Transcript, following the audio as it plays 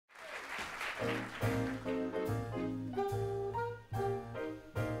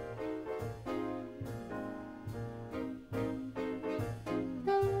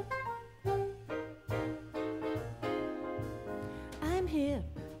I'm hip,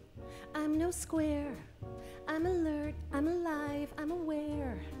 I'm no square. I'm alert, I'm alive, I'm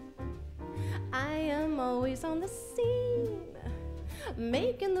aware. I am always on the scene,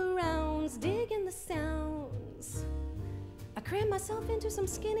 making the rounds, digging the sounds. I cram myself into some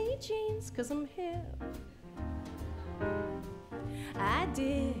skinny jeans 'cause I'm hip. I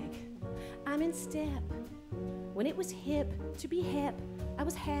dig, I'm in step. When it was hip to be hip, I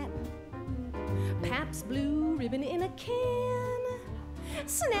was hap. Pabst Blue Ribbon in a can,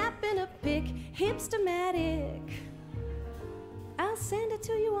 snapping a pic, hipstamatic. I'll send it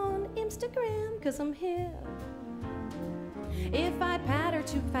to you on Instagram 'cause I'm hip. If I patter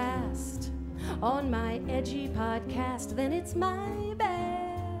too fast on my edgy podcast, then it's my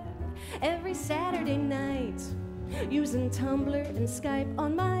bad. Every Saturday night, using Tumblr and Skype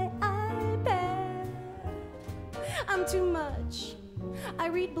on my iPad. I'm too much. I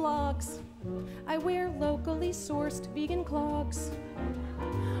read blogs. I wear locally sourced vegan clogs.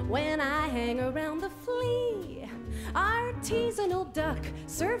 When I hang around the flea, artisanal duck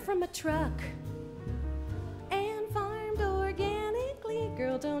served from a truck and farmed organically.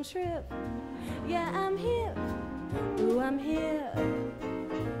 Girl, don't trip. Yeah, I'm hip. Ooh, I'm hip.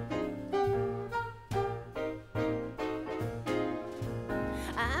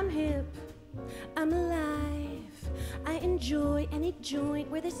 I'm hip. I'm alive. I enjoy any joint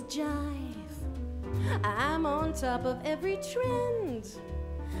where there's jive. I'm on top of every trend.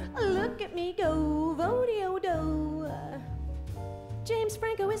 Look at me go, vodeo-do. James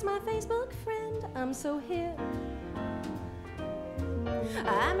Franco is my Facebook friend. I'm so hip.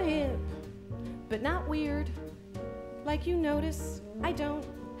 I'm hip, but not weird. Like you notice, I don't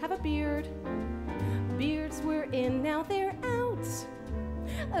have a beard. Beards were in, now they're out.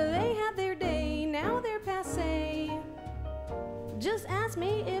 They had their day, now they're passé. Just ask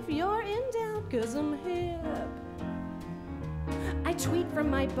me if you're in doubt, 'cause I'm hip. I tweet from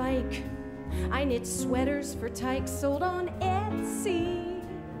my bike. I knit sweaters for tykes sold on Etsy.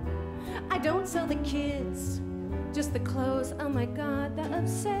 I don't sell the kids, just the clothes. Oh my God, that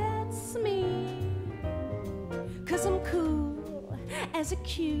upsets me. 'Cause I'm cool as a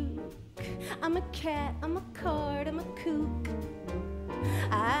cuke. I'm a cat, I'm a card, I'm a kook.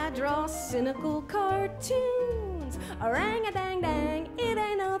 I draw cynical cartoons. Rang-a-dang-dang, it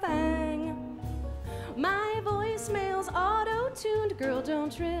ain't no thing. My voicemail's auto-tuned. Girl,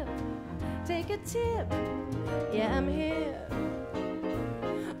 don't trip. Take a tip. Yeah, I'm hip.